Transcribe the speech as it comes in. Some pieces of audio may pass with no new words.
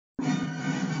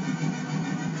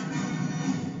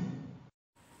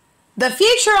The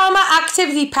Futurama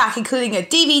Activity Pack, including a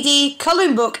DVD,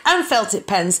 colouring book and felt-tip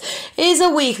pens, is a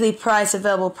weekly price,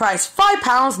 available price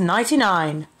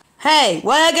 £5.99. Hey,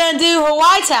 what are you going to do,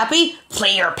 Hawaii Tappy?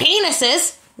 Play your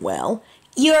penises? Well,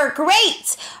 you're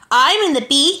great. I'm in the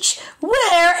beach.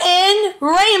 We're in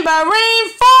Rainbow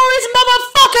Rainforest,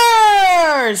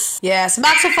 motherfuckers! Yes,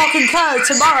 Max will fucking code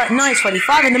tomorrow at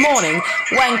 9:25 in the morning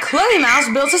when Chloe Mouse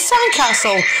builds a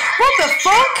sandcastle. What the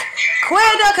fuck?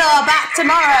 Queer Ducker back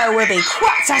tomorrow will be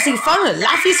quack-tastic fun with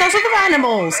laughy sauce of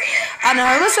animals. And the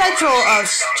homosexual of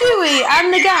Stewie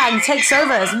and the gang takes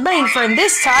over as main friend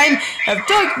this time of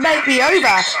Don't Make Me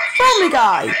Over, Family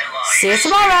Guy. See you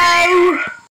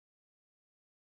tomorrow!